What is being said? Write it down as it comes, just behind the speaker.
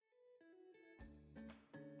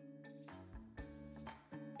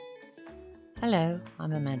Hello,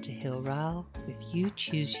 I'm Amanda Hill-Rowell with You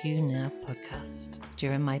Choose You Now podcast.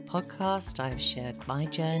 During my podcast, I've shared my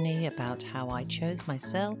journey about how I chose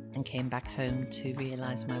myself and came back home to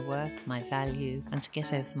realise my worth, my value, and to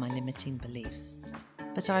get over my limiting beliefs.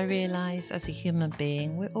 But I realise as a human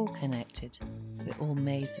being, we're all connected. We're all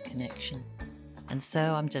made for connection. And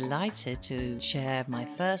so I'm delighted to share my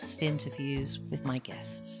first interviews with my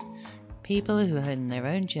guests. People who in their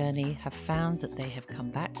own journey have found that they have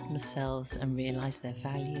come back to themselves and realised their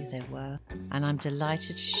value, their worth, and I'm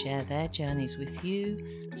delighted to share their journeys with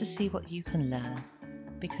you to see what you can learn.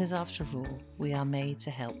 Because after all, we are made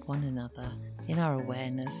to help one another in our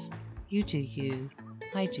awareness. You do you,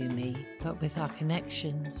 I do me, but with our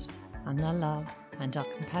connections and our love and our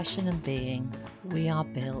compassion and being, we are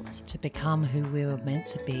built to become who we were meant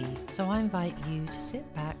to be. So I invite you to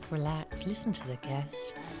sit back, relax, listen to the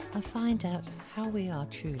guest, and find out how we are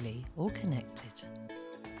truly all connected.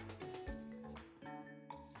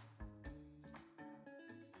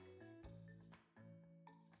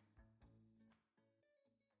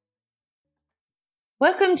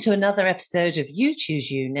 Welcome to another episode of You Choose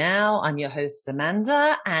You Now. I'm your host,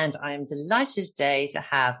 Amanda, and I am delighted today to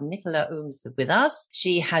have Nicola Ooms with us.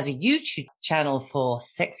 She has a YouTube channel for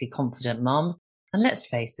sexy, confident moms. And let's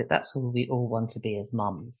face it, that's who we all want to be as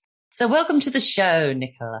moms. So welcome to the show,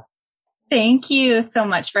 Nicola. Thank you so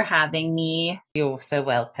much for having me. You're so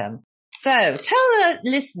welcome. So tell the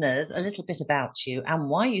listeners a little bit about you and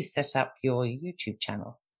why you set up your YouTube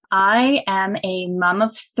channel. I am a mom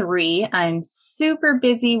of 3. I'm super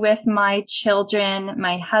busy with my children,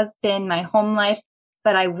 my husband, my home life,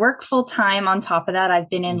 but I work full time on top of that. I've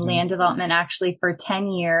been in land development actually for 10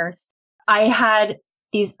 years. I had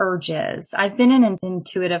these urges. I've been an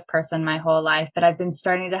intuitive person my whole life, but I've been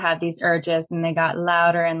starting to have these urges and they got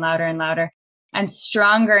louder and louder and louder and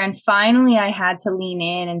stronger. And finally I had to lean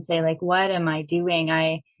in and say, like, what am I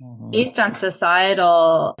doing? Based on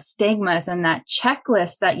societal stigmas and that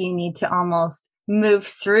checklist that you need to almost move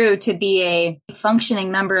through to be a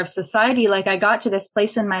functioning member of society. Like I got to this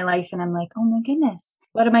place in my life and I'm like, oh my goodness,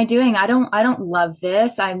 what am I doing? I don't love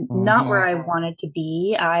this. I'm not where I wanted to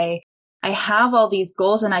be. I have all these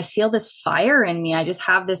goals and I feel this fire in me. I just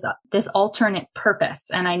have this alternate purpose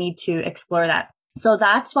and I need to explore that. So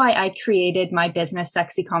that's why I created my business,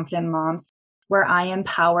 Sexy Confident Moms, where I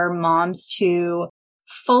empower moms to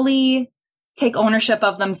fully take ownership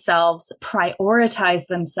of themselves, prioritize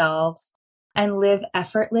themselves, and live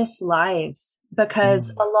effortless lives. Because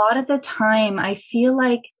a lot of the time I feel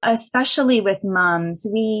like, especially with moms,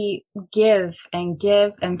 we give and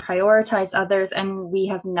prioritize others and we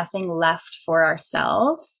have nothing left for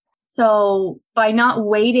ourselves. So by not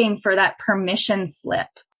waiting for that permission slip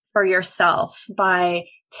for yourself, by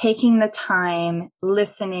taking the time,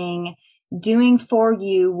 listening, doing for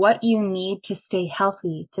you what you need to stay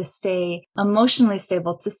healthy, to stay emotionally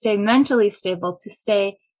stable, to stay mentally stable, to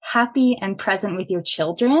stay happy and present with your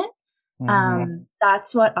children.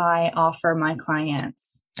 That's what I offer my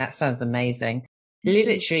clients. That sounds amazing.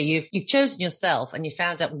 Literally, you've chosen yourself and you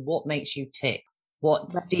found out what makes you tick,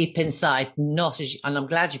 what's deep inside, and I'm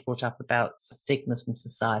glad you brought up about stigmas from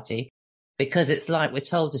society, because it's like we're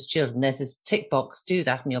told as children, there's this tick box, do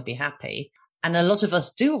that and you'll be happy. And a lot of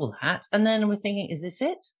us do all that. And then we're thinking, is this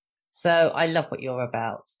it? So I love what you're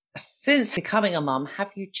about. Since becoming a mum, have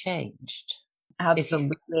you changed?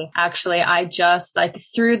 Absolutely. Actually, I just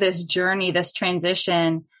through this journey, this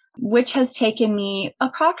transition, which has taken me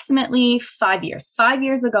approximately 5 years. 5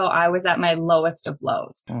 years ago, I was at my lowest of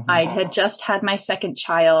lows. I had just had my second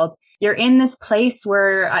child. You're in this place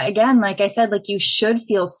where, again, like I said, like you should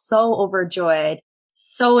feel so overjoyed,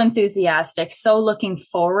 so enthusiastic, so looking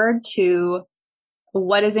forward to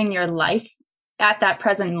what is in your life at that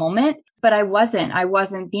present moment. But I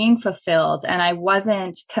wasn't being fulfilled and I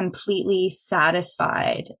wasn't completely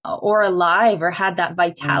satisfied or alive or had that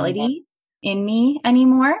vitality in me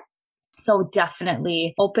anymore. So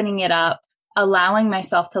definitely opening it up, allowing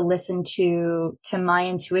myself to listen to my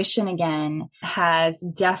intuition again has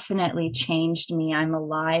definitely changed me. I'm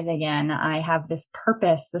alive again. I have this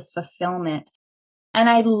purpose, this fulfillment. And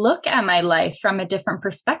I look at my life from a different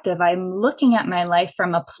perspective. I'm looking at my life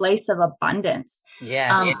from a place of abundance.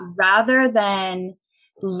 Rather than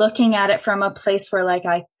looking at it from a place where like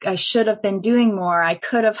I should have been doing more. I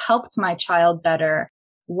could have helped my child better.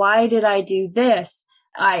 Why did I do this?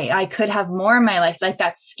 I could have more in my life, like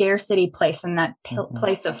that scarcity place and that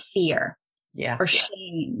place of fear or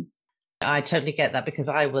shame. I totally get that because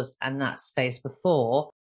I was in that space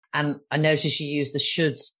before. And I noticed you use the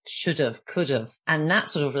shoulds, should have, could have. And that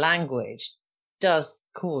sort of language does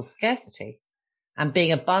cause scarcity. And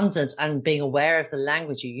being abundant and being aware of the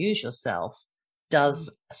language you use yourself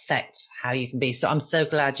does affect how you can be. So I'm so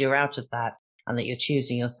glad you're out of that and that you're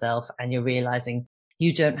choosing yourself and you're realizing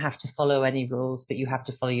you don't have to follow any rules, but you have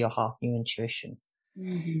to follow your heart and your intuition.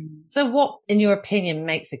 Mm-hmm. So what, in your opinion,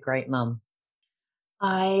 makes a great mum?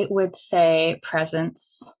 I would say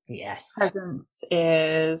presence. Yes. Presence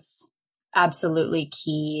is absolutely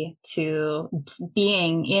key to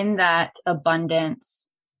being in that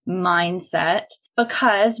abundance mindset,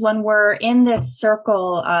 because when we're in this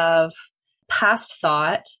circle of past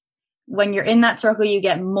thought, when you're in that circle, you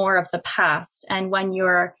get more of the past. And when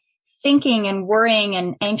you're thinking and worrying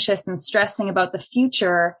and anxious and stressing about the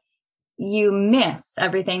future, you miss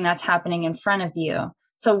everything that's happening in front of you.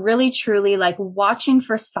 So really, truly, like watching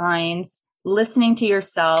for signs, listening to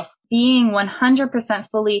yourself, being 100%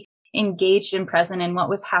 fully engaged and present in what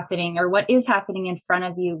was happening or what is happening in front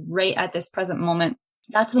of you right at this present moment.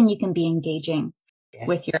 That's when you can be engaging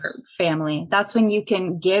with your family. That's when you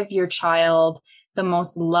can give your child the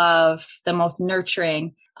most love, the most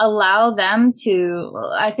nurturing, allow them to,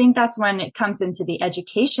 I think that's when it comes into the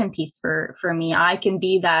education piece for me. I can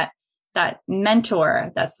be that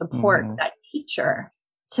mentor, that support, that teacher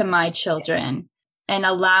to my children, and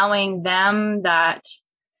allowing them that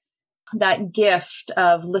gift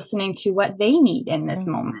of listening to what they need in this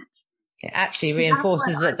moment. It actually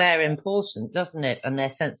reinforces that they're important, doesn't it? And their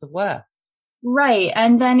sense of worth. Right.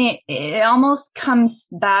 And then it almost comes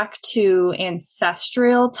back to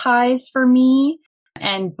ancestral ties for me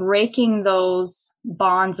and breaking those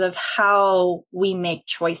bonds of how we make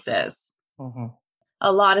choices. Mm-hmm.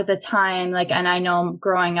 A lot of the time, and I know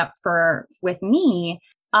growing up with me,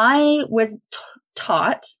 I was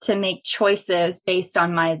taught to make choices based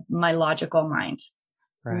on my logical mind.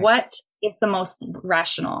 Right. What is the most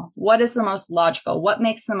rational? What is the most logical? What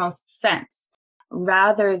makes the most sense?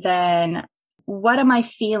 Rather than what am I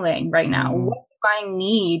feeling right now? What do I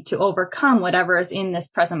need to overcome whatever is in this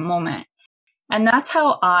present moment? And that's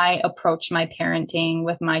how I approach my parenting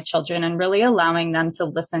with my children, and really allowing them to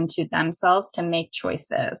listen to themselves to make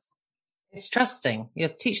choices. It's trusting. You're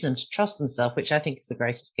teaching them to trust themselves, which I think is the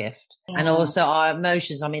greatest gift. Yeah. And also our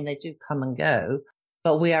emotions, they do come and go,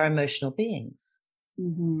 but we are emotional beings.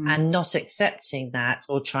 Mm-hmm. And not accepting that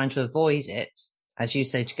or trying to avoid it, as you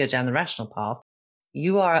say, to go down the rational path,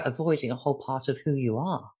 you are avoiding a whole part of who you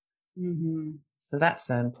are. Mm-hmm. So that's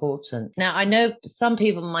so important. Now, I know some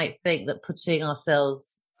people might think that putting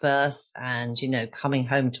ourselves first and, coming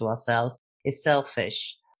home to ourselves is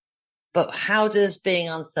selfish. But how does being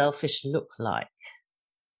unselfish look like?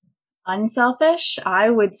 Unselfish? I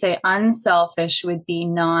would say unselfish would be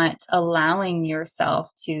not allowing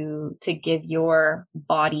yourself to give your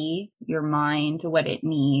body, your mind, what it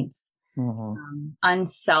needs. Mm-hmm.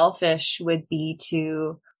 Unselfish would be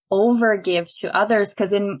to overgive to others.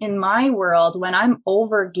 Because in my world, when I'm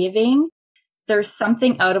overgiving, there's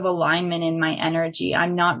something out of alignment in my energy.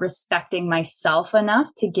 I'm not respecting myself enough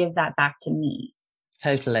to give that back to me.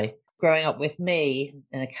 Totally. Growing up with me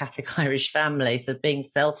in a Catholic Irish family, so being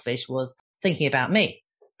selfish was thinking about me,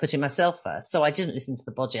 putting myself first. So I didn't listen to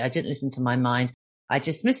the body. I didn't listen to my mind. I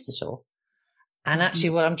dismissed it all. And actually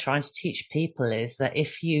what I'm trying to teach people is that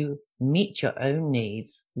if you meet your own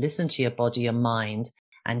needs, listen to your body, your mind,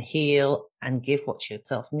 and heal and give what you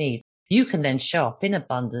yourself need, you can then show up in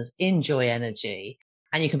abundance, enjoy energy,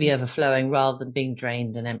 and you can be overflowing rather than being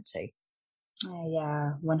drained and empty.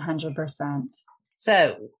 Yeah, 100%.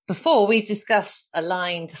 So before we discuss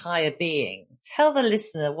aligned higher being, tell the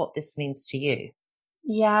listener what this means to you.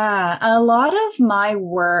 Yeah, a lot of my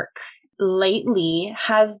work lately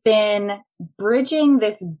has been bridging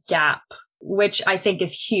this gap, which I think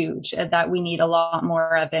is huge, that we need a lot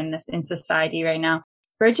more of in society right now.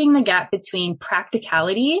 Bridging the gap between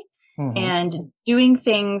practicality and doing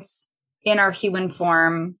things in our human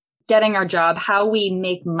form, getting our job, how we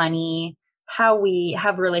make money, how we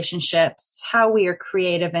have relationships, how we are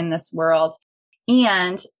creative in this world,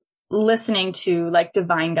 and listening to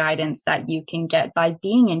divine guidance that you can get by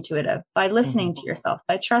being intuitive, by listening to yourself,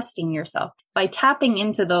 by trusting yourself, by tapping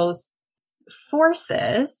into those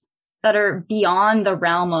forces that are beyond the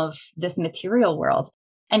realm of this material world,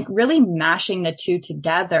 and really mashing the two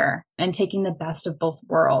together and taking the best of both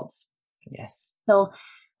worlds. Yes. So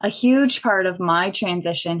a huge part of my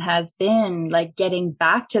transition has been getting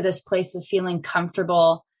back to this place of feeling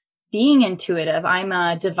comfortable being intuitive. I'm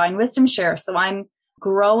a divine wisdom share, so I'm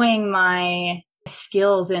growing my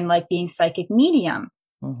skills in being psychic medium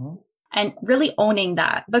and really owning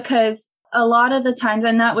that, because a lot of the times,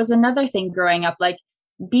 and that was another thing growing up,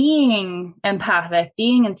 being empathic,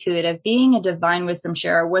 being intuitive, being a divine wisdom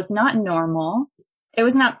sharer was not normal. It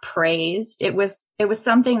was not praised. It was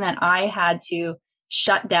something that I had to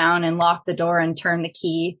shut down and lock the door and turn the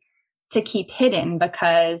key to keep hidden,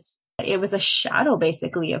 because it was a shadow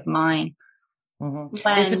basically of mine. Mm-hmm.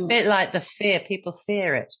 It's a bit like the fear. People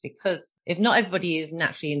fear it because if not everybody is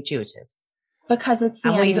naturally intuitive. Because it's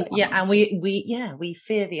the unknown. And we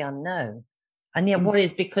fear the unknown. And yet what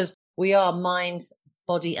is, because we are mind,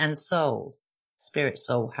 body and soul, spirit,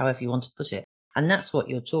 soul, however you want to put it. And that's what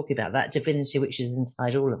you're talking about, that divinity which is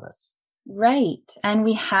inside all of us. Right. And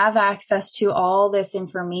we have access to all this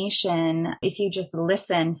information if you just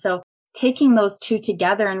listen. So taking those two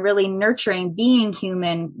together and really nurturing, being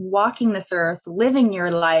human, walking this earth, living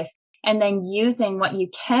your life, and then using what you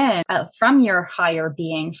can from your higher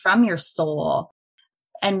being, from your soul,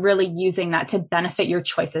 and really using that to benefit your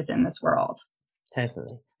choices in this world.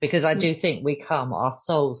 Totally. Because I do think our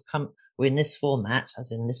souls come, we're in this format,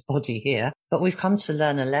 as in this body here, but we've come to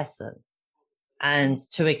learn a lesson. And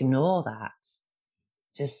to ignore that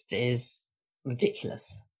just is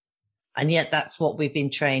ridiculous. And yet that's what we've been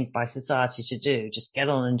trained by society to do. Just get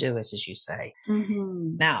on and do it, as you say.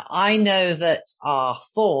 Mm-hmm. Now, I know that our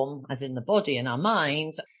form, as in the body and our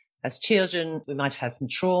mind, as children, we might have had some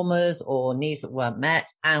traumas or needs that weren't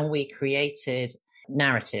met, and we created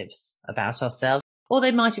narratives about ourselves, or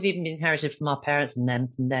they might have even been inherited from our parents and then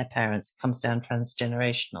from their parents. It comes down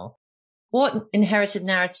transgenerational. What inherited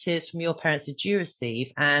narratives from your parents did you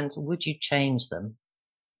receive, and would you change them?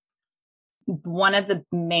 One of the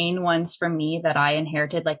main ones for me that I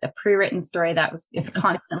inherited, like the pre-written story that is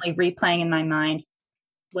constantly replaying in my mind,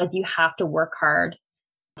 was you have to work hard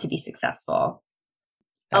to be successful.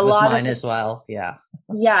 That was mine as well. Yeah.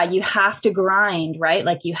 Yeah. You have to grind, right?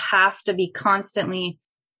 Like you have to be constantly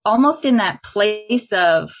almost in that place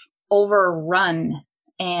of overrun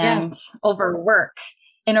and overwork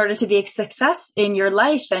in order to be a success in your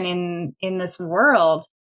life and in this world.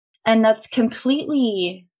 And that's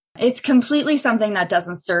completely something that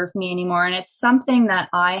doesn't serve me anymore. And it's something that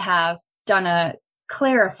I have done a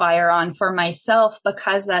clarifier on for myself,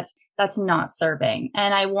 because that's not serving.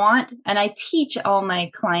 And I teach all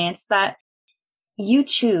my clients that you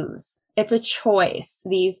choose. It's a choice.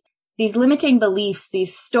 These limiting beliefs,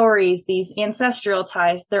 these stories, these ancestral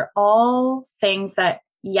ties, they're all things that,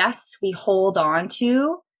 yes, we hold on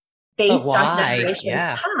to based on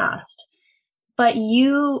generations past. But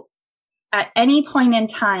you, at any point in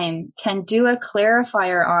time, can do a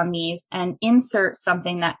clarifier on these and insert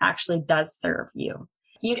something that actually does serve you.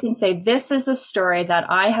 You can say, this is a story that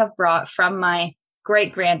I have brought from my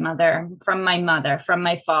great-grandmother, from my mother, from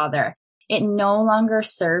my father. It no longer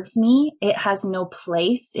serves me. It has no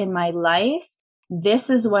place in my life.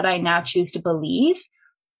 This is what I now choose to believe.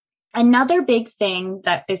 Another big thing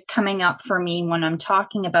that is coming up for me when I'm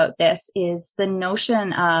talking about this is the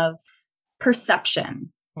notion of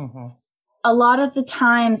perception. Mm-hmm. A lot of the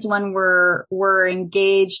times when we're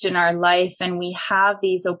engaged in our life and we have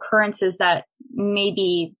these occurrences that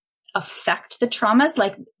maybe affect the traumas,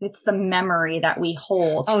 like it's the memory that we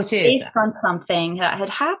hold based on something that had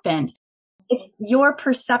happened. It's your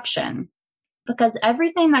perception. Because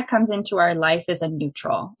everything that comes into our life is a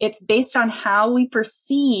neutral. It's based on how we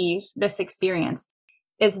perceive this experience.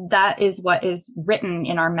 That is what is written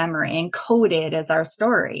in our memory and coded as our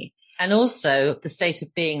story. And also the state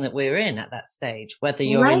of being that we're in at that stage, whether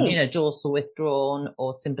you're in, dorsal withdrawn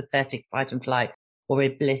or sympathetic fight and flight, or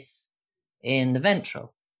in bliss in the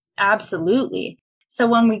ventral. Absolutely. So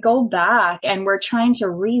when we go back and we're trying to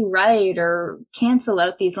rewrite or cancel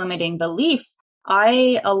out these limiting beliefs,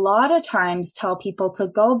 I a lot of times tell people to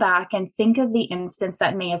go back and think of the instance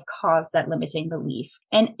that may have caused that limiting belief.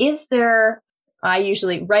 And I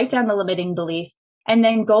usually write down the limiting belief and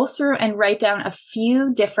then go through and write down a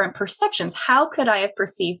few different perceptions. How could I have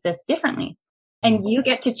perceived this differently? And you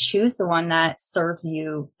get to choose the one that serves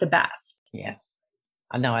you the best. Yes.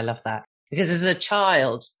 I know. I love that. Because as a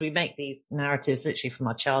child, we make these narratives literally from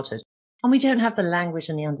our childhood, and we don't have the language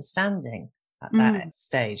and the understanding at that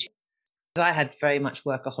stage. I had very much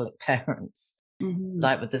workaholic parents,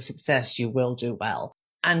 like with the success, you will do well.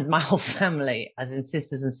 And my whole family, as in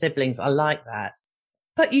sisters and siblings, are like that.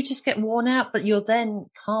 But you just get worn out, but you then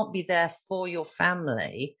can't be there for your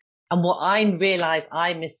family. And what I realized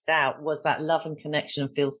I missed out was that love and connection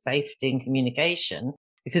and feel safety and communication,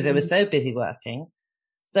 because they were so busy working.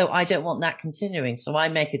 So I don't want that continuing. So I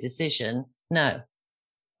make a decision. No,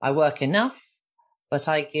 I work enough, but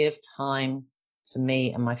I give time to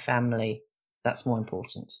me and my family. That's more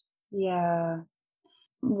important. Yeah.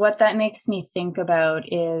 What that makes me think about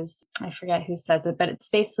is, I forget who says it, but it's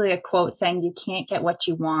basically a quote saying you can't get what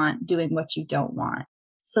you want doing what you don't want.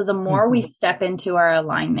 So the more we step into our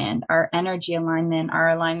alignment, our energy alignment, our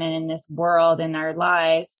alignment in this world, in our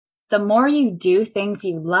lives, the more you do things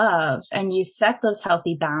you love and you set those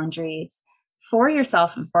healthy boundaries for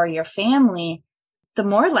yourself and for your family, the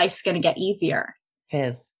more life's going to get easier. It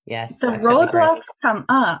is. Yes. The roadblocks come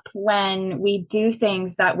up when we do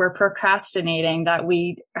things that we're procrastinating, that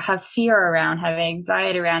we have fear around, have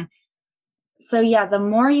anxiety around. So yeah, the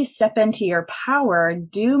more you step into your power,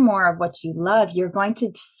 do more of what you love, you're going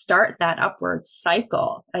to start that upward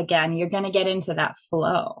cycle again. You're going to get into that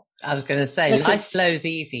flow. I was going to say, life flows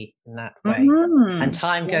easy in that way. And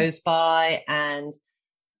time goes by, and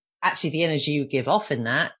actually the energy you give off in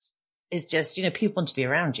that is just, people want to be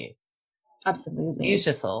around you. Absolutely. It's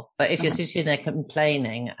beautiful. But if you're sitting there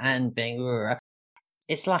complaining and being,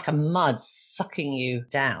 it's like a mud sucking you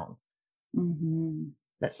down.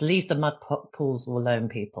 Let's leave the mud pools alone,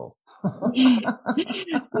 people.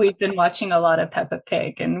 We've been watching a lot of Peppa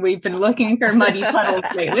Pig, and we've been looking for muddy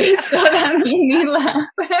puddles lately, so that made me laugh.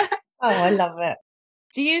 Oh, I love it.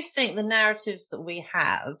 Do you think the narratives that we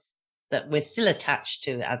have, that we're still attached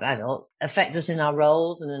to as adults, affect us in our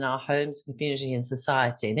roles and in our homes, community and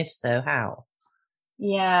society? And if so, how?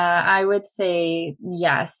 Yeah, I would say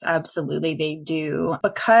yes, absolutely they do.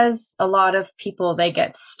 Because a lot of people, they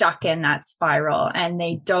get stuck in that spiral and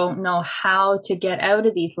they don't know how to get out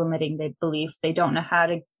of these limiting beliefs. They don't know how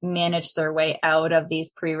to manage their way out of these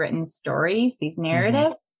pre-written stories, these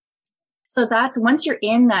narratives. So that's once you're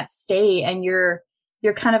in that state and you're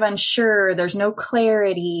kind of unsure, there's no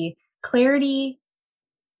clarity. Clarity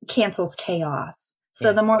cancels chaos.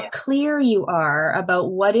 So the more clear you are about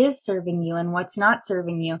what is serving you and what's not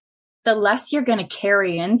serving you, the less you're going to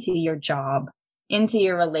carry into your job, into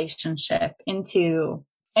your relationship, into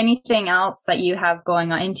anything else that you have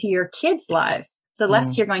going on, into your kids' lives, the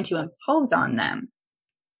less you're going to impose on them.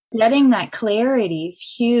 Getting that clarity is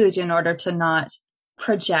huge in order to not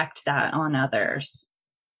project that on others.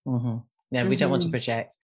 Yeah, we don't want to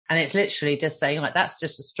project. And it's literally just saying, like, that's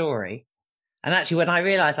just a story. And actually, when I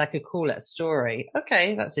realized I could call it a story,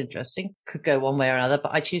 okay, that's interesting. Could go one way or another,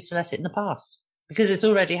 but I choose to let it in the past because it's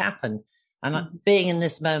already happened. And being in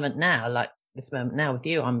this moment now, like this moment now with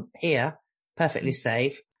you, I'm here, perfectly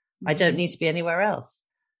safe. I don't need to be anywhere else.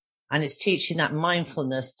 And it's teaching that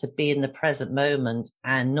mindfulness to be in the present moment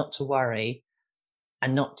and not to worry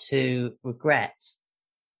and not to regret,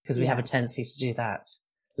 because we have a tendency to do that.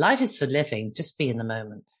 Life is for living. Just be in the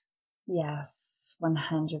moment. Yes.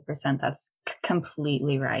 100%. That's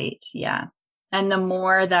completely right. Yeah. And the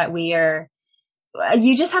more that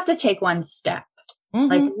you just have to take one step,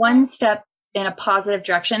 like one step in a positive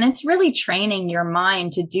direction. It's really training your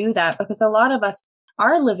mind to do that, because a lot of us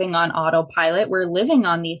are living on autopilot. We're living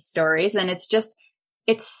on these stories, and it's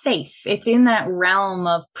safe. It's in that realm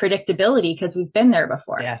of predictability because we've been there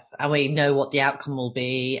before. Yes. And we know what the outcome will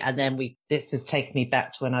be. And then this has taken me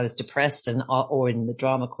back to when I was depressed or in the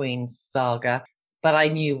drama queen saga. But I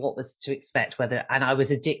knew what was to expect, and I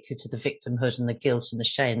was addicted to the victimhood and the guilt and the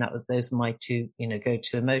shame. Those were my two,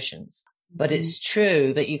 go-to emotions. But it's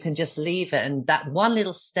true that you can just leave it. And that one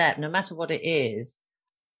little step, no matter what it is,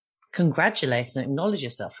 congratulate and acknowledge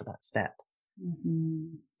yourself for that step.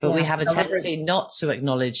 But we have a tendency not to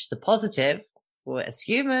acknowledge the positive. Well, as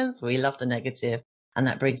humans, we love the negative, and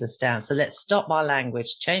that brings us down. So let's stop our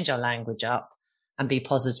language, change our language up, and be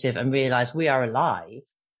positive and realize we are alive.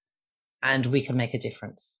 And we can make a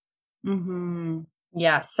difference.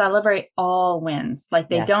 Yeah. Celebrate all wins. Like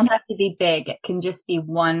they don't have to be big. It can just be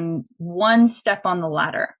one step on the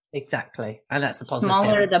ladder. Exactly. And that's a positive. The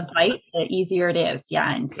smaller the bite, the easier it is.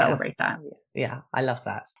 Yeah. And celebrate that. Yeah. I love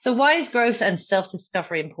that. So why is growth and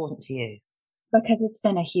self-discovery important to you? Because it's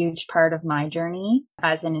been a huge part of my journey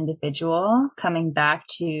as an individual, coming back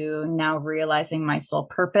to now realizing my soul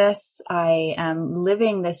purpose. I am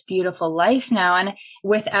living this beautiful life now. And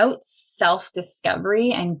without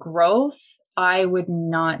self-discovery and growth, I would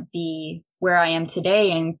not be where I am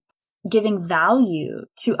today and giving value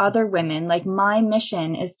to other women. Like my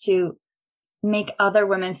mission is to make other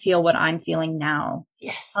women feel what I'm feeling now.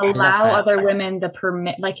 Yes. Allow other women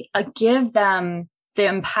give them the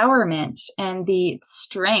empowerment and the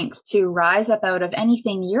strength to rise up out of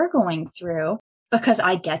anything you're going through, because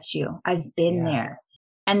I get you. I've been there.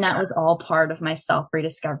 And that was all part of my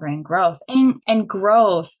self-rediscovery and growth. And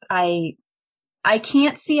growth, I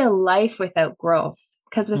can't see a life without growth,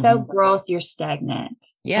 because without growth, you're stagnant.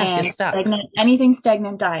 Yeah, and you're stuck. Anything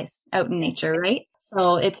stagnant dies out in nature, right?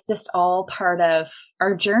 So it's just all part of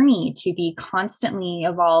our journey to be constantly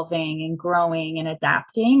evolving and growing and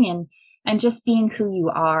adapting and just being who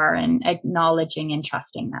you are and acknowledging and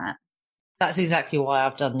trusting that. That's exactly why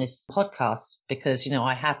I've done this podcast, because,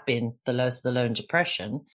 I have been the lowest of the low in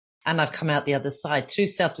depression, And I've come out the other side through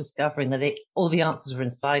self-discovering that all the answers were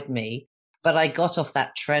inside me. But I got off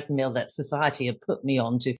that treadmill that society had put me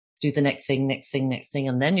on to do the next thing,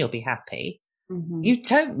 and then you'll be happy. Mm-hmm. You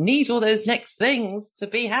don't need all those next things to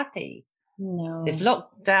be happy. No. If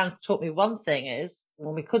lockdowns taught me one thing is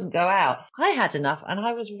when we couldn't go out, I had enough and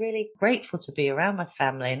I was really grateful to be around my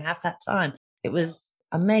family and have that time. It was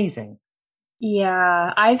amazing.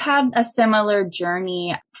 Yeah, I've had a similar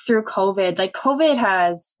journey through COVID. Like COVID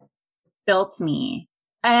has built me.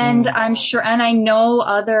 And I'm sure, and I know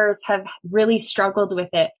others have really struggled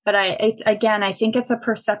with it, but I think it's a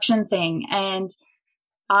perception thing. And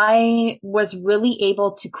I was really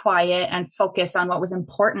able to quiet and focus on what was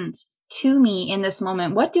important to me in this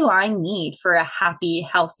moment. What do I need for a happy,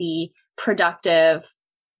 healthy, productive,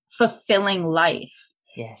 fulfilling life?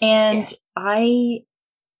 Yes. And I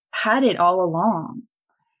had it all along.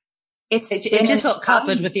 It just got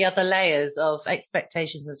covered with the other layers of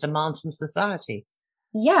expectations and demands from society.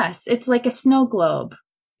 Yes, it's like a snow globe.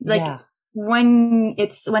 Like when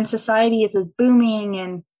society is booming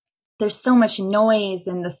and there's so much noise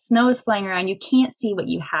and the snow is flying around, you can't see what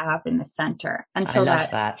you have in the center until I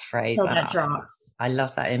love that phrase. Until that drops. I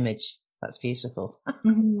love that image. That's beautiful.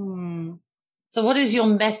 Mm-hmm. So what is your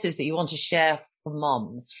message that you want to share for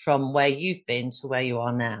moms from where you've been to where you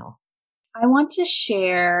are now? I want to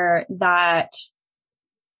share that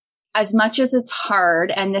as much as it's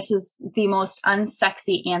hard, and this is the most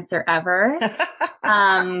unsexy answer ever,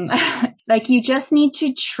 like you just need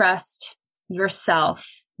to trust yourself.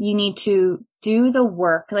 You need to do the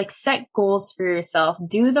work, like set goals for yourself,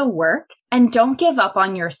 do the work, and don't give up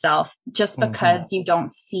on yourself just because you don't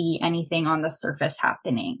see anything on the surface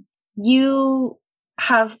happening. You've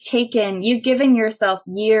given yourself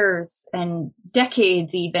years and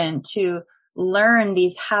decades even to learn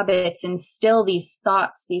these habits, instill these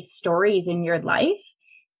thoughts, these stories in your life.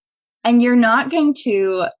 And you're not going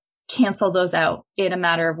to cancel those out in a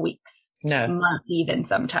matter of weeks, months, even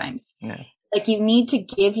sometimes. No. Like you need to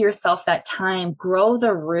give yourself that time, grow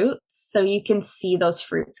the roots so you can see those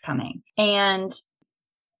fruits coming, and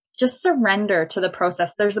just surrender to the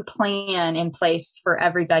process. There's a plan in place for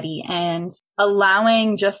everybody, and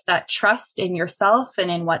allowing just that trust in yourself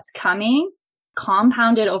and in what's coming,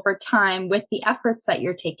 compounded over time with the efforts that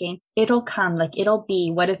you're taking, it'll come. Like it'll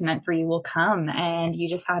be what is meant for you will come, and you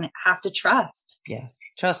just have to trust. Yes.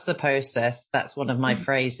 Trust the process. That's one of my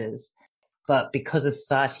phrases. But because of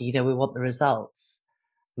society, we want the results.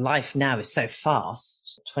 Life now is so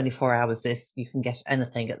fast. 24 hours you can get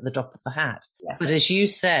anything at the drop of the hat. Yes. But as you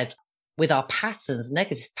said, with our patterns,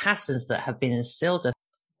 negative patterns that have been instilled,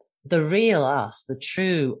 the real us, the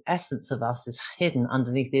true essence of us is hidden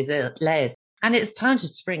underneath these layers. And it's time to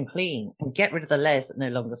spring clean and get rid of the layers that no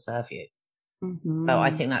longer serve you. Mm-hmm. So I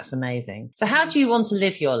think that's amazing. So how do you want to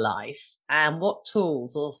live your life, and what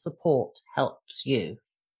tools or support helps you?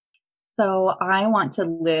 So I want to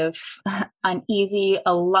live an easy,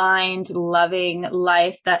 aligned, loving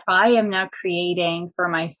life that I am now creating for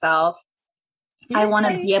myself. Yay. I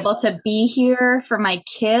want to be able to be here for my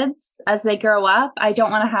kids as they grow up. I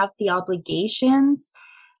don't want to have the obligations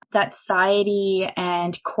that society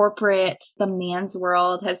and corporate, the man's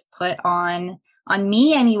world has put on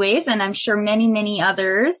me anyways. And I'm sure many, many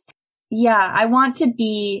others. Yeah, I want to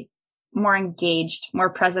be more engaged, more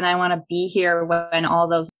present. I want to be here when all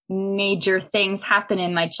those major things happen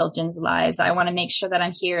in my children's lives. I want to make sure that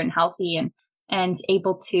I'm here and healthy and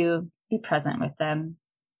able to be present with them.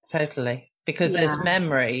 Totally. Because those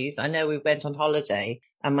memories, I know we went on holiday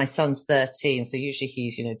and my son's 13. So usually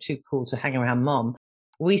he's, too cool to hang around mom.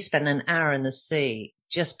 We spent an hour in the sea,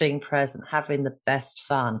 just being present, having the best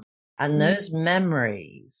fun. And those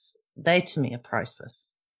memories, they to me are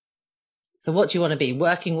priceless. So what do you want to be?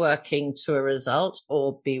 Working to a result,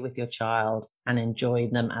 or be with your child and enjoy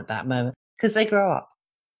them at that moment? Because they grow up.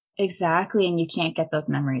 Exactly. And you can't get those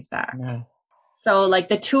memories back. No. So like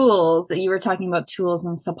the tools that you were talking about, tools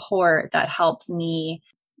and support that helps me.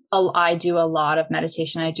 I do a lot of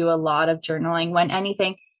meditation. I do a lot of journaling. When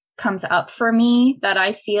anything comes up for me that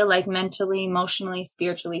I feel like mentally, emotionally,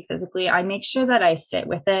 spiritually, physically, I make sure that I sit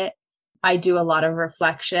with it. I do a lot of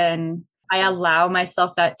reflection. I allow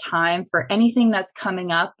myself that time for anything that's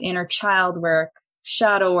coming up, inner child work,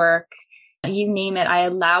 shadow work, you name it. I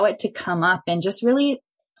allow it to come up and just really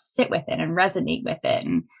sit with it and resonate with it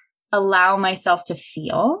and allow myself to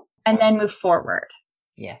feel and then move forward.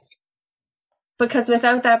 Yes. Because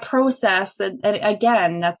without that process,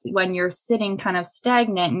 again, that's when you're sitting kind of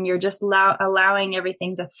stagnant and you're just allowing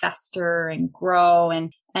everything to fester and grow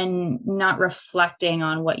and not reflecting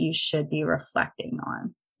on what you should be reflecting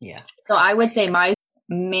on. Yeah. So I would say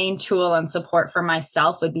main tool and support for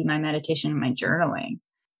myself would be my meditation and my journaling.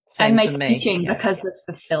 Same and for my me. teaching, Yes. because this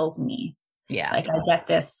fulfills me. Yeah. Like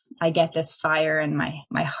I get this fire and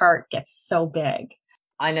my heart gets so big.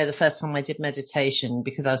 I know the first time I did meditation,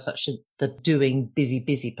 because I was such the doing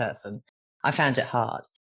busy person, I found it hard,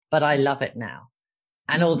 but I love it now.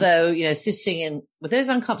 And although, you know, sitting in with those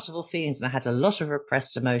uncomfortable feelings, and I had a lot of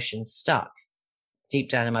repressed emotions stuck deep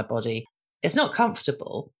down in my body, it's not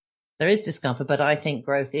comfortable. There is discomfort, but I think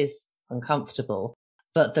growth is uncomfortable.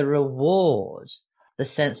 But the reward, the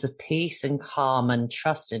sense of peace and calm and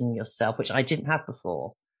trust in yourself, which I didn't have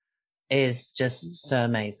before, is just so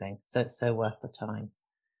amazing. So it's so worth the time.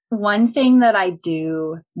 One thing that I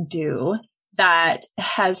do that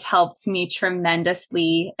has helped me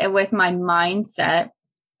tremendously with my mindset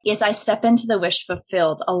is I step into the wish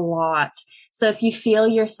fulfilled a lot. So if you feel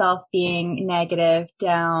yourself being negative,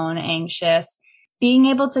 down, anxious, being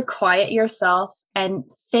able to quiet yourself and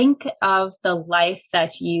think of the life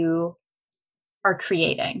that you are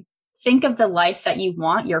creating. Think of the life that you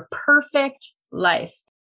want, your perfect life,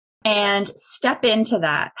 and step into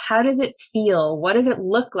that. How does it feel? What does it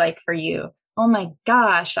look like for you? Oh my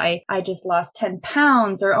gosh, I just lost 10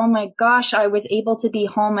 pounds, or oh my gosh, I was able to be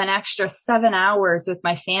home an extra 7 hours with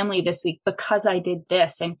my family this week because I did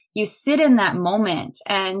this. And you sit in that moment.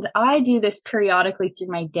 And I do this periodically through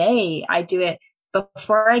my day. I do it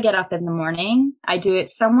before I get up in the morning. I do it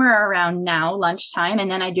somewhere around now, lunchtime,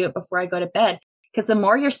 and then I do it before I go to bed. Because the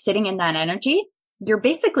more you're sitting in that energy, you're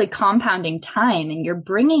basically compounding time, and you're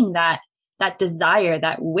bringing that desire,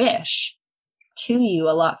 that wish to you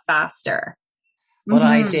a lot faster. What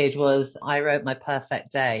I did was I wrote my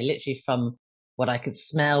perfect day, literally from what I could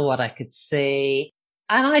smell, what I could see.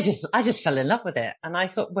 And I just fell in love with it. And I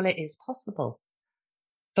thought, well, it is possible.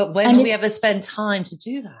 But when do we ever spend time to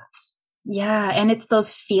do that? Yeah. And it's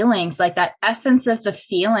those feelings, like that essence of the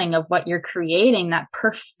feeling of what you're creating, that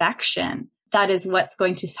perfection. That is what's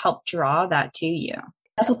going to help draw that to you.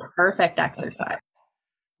 That's a perfect exercise.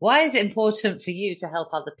 Why is it important for you to help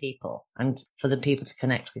other people and for the people to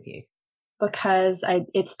connect with you? Because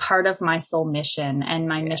it's part of my soul mission and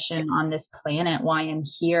my mission on this planet. Why I'm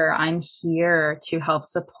here. I'm here to help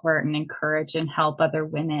support and encourage and help other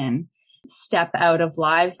women step out of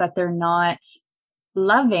lives that they're not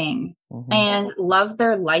loving and love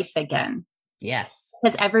their life again. Yes.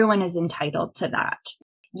 Because everyone is entitled to that.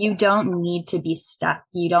 You don't need to be stuck.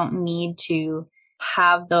 You don't need to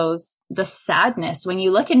have the sadness when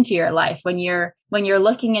you look into your life, when you're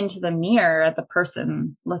looking into the mirror at the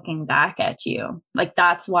person looking back at you. Like,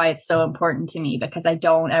 that's why it's so important to me, because I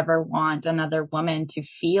don't ever want another woman to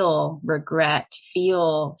feel regret,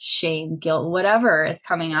 feel shame, guilt, whatever is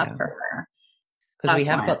coming up for her. Because we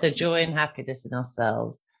have got the joy and happiness in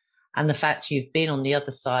ourselves, and the fact you've been on the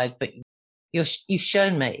other side, but you've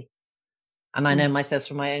shown me, and I know myself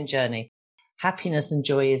from my own journey, happiness and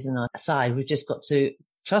joy isn't our side. We've just got to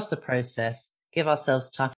trust the process, give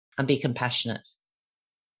ourselves time, and be compassionate.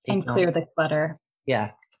 And clear the clutter.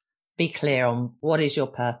 Yeah. Be clear on what is your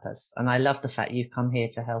purpose. And I love the fact you've come here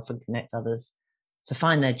to help and connect others to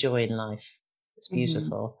find their joy in life. It's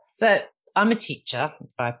beautiful. So I'm a teacher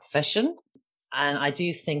by profession, and I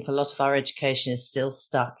do think a lot of our education is still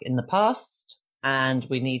stuck in the past, and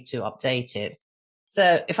we need to update it.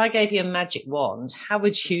 So if I gave you a magic wand, how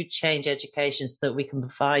would you change education so that we can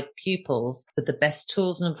provide pupils with the best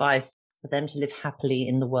tools and advice for them to live happily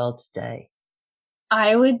in the world today?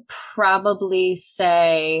 I would probably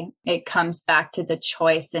say it comes back to the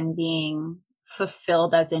choice and being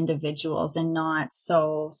fulfilled as individuals, and not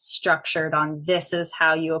so structured on this is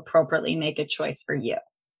how you appropriately make a choice for you.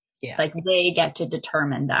 Yeah. Like, they get to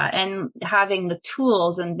determine that, and having the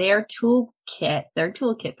tools and their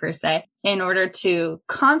toolkit per se, in order to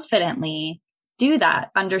confidently do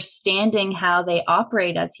that, understanding how they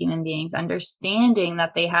operate as human beings, understanding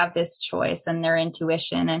that they have this choice and their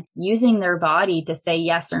intuition, and using their body to say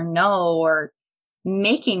yes or no, or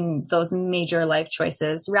making those major life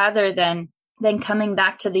choices, rather than coming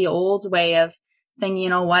back to the old way of saying, you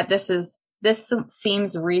know what, this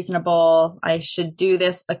seems reasonable. I should do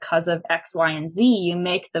this because of X, Y, and Z. You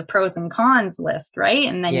make the pros and cons list, right?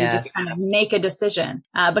 And then you just kind of make a decision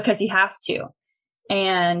because you have to.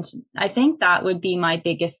 And I think that would be my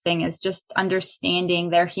biggest thing, is just understanding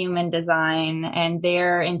their human design and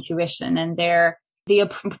their intuition and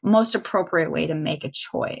the most appropriate way to make a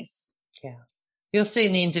choice. Yeah. You're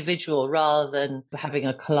seeing the individual rather than having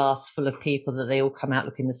a class full of people that they all come out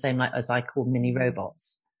looking the same, like, as I call, mini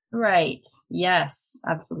robots. Right. Yes,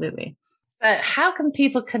 absolutely. So how can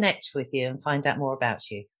people connect with you and find out more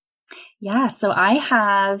about you? Yeah, so I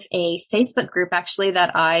have a Facebook group actually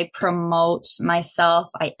that I promote myself.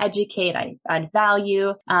 I educate, I add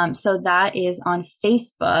value. So that is on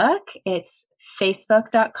Facebook. It's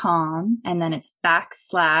facebook.com and then it's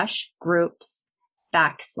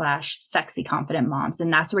 /groups/sexy confident moms.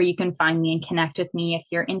 And that's where you can find me and connect with me if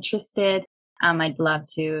you're interested. I'd love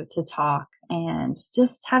to talk and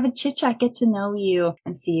just have a chit chat, get to know you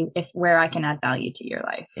and see where I can add value to your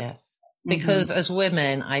life. Yes. Because as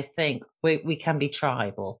women, I think we can be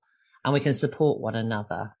tribal and we can support one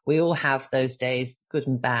another. We all have those days, good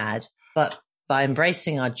and bad, but by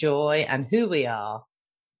embracing our joy and who we are,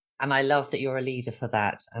 and I love that you're a leader for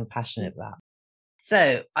that and passionate about.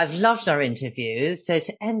 So I've loved our interview. So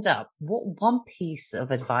to end up, what one piece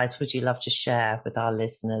of advice would you love to share with our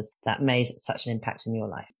listeners that made such an impact in your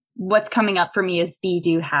life? What's coming up for me is be,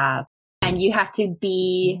 do, have. And you have to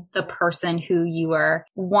be the person who you are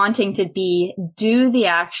wanting to be, do the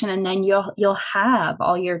action, and then you'll have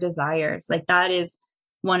all your desires. Like that is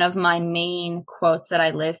one of my main quotes that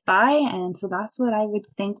I live by. And so that's what I would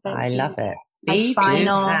think that I love it. Be, do,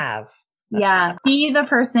 have. Yeah. Be the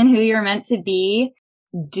person who you're meant to be.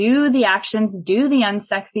 Do the actions, do the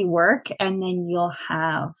unsexy work, and then you'll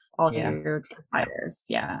have all your desires.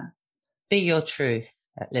 Yeah. Be your truth,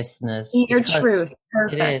 listeners. Be your truth.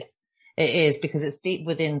 Perfect. It is because it's deep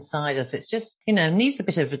within inside of it's just, needs a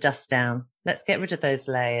bit of a dust down. Let's get rid of those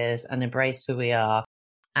layers and embrace who we are.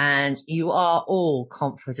 And you are all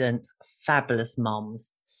confident, fabulous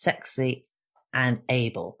moms, sexy and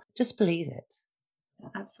able. Just believe it.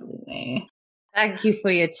 Absolutely. Thank you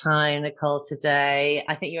for your time, Nicole, today.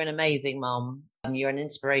 I think you're an amazing mom. You're an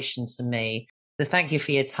inspiration to me. So thank you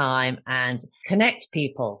for your time and connect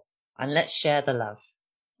people and let's share the love.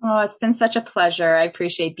 Oh, it's been such a pleasure. I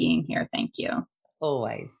appreciate being here. Thank you.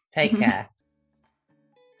 Always. Take care.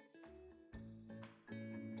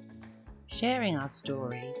 Sharing our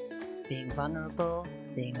stories, being vulnerable,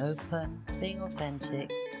 being open, being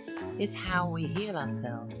authentic is how we heal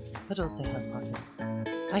ourselves, but also help others.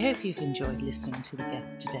 I hope you've enjoyed listening to the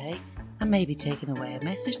guests today and maybe taken away a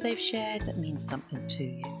message they've shared that means something to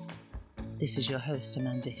you. This is your host,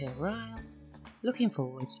 Amanda Hill Ryle. Looking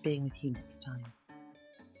forward to being with you next time.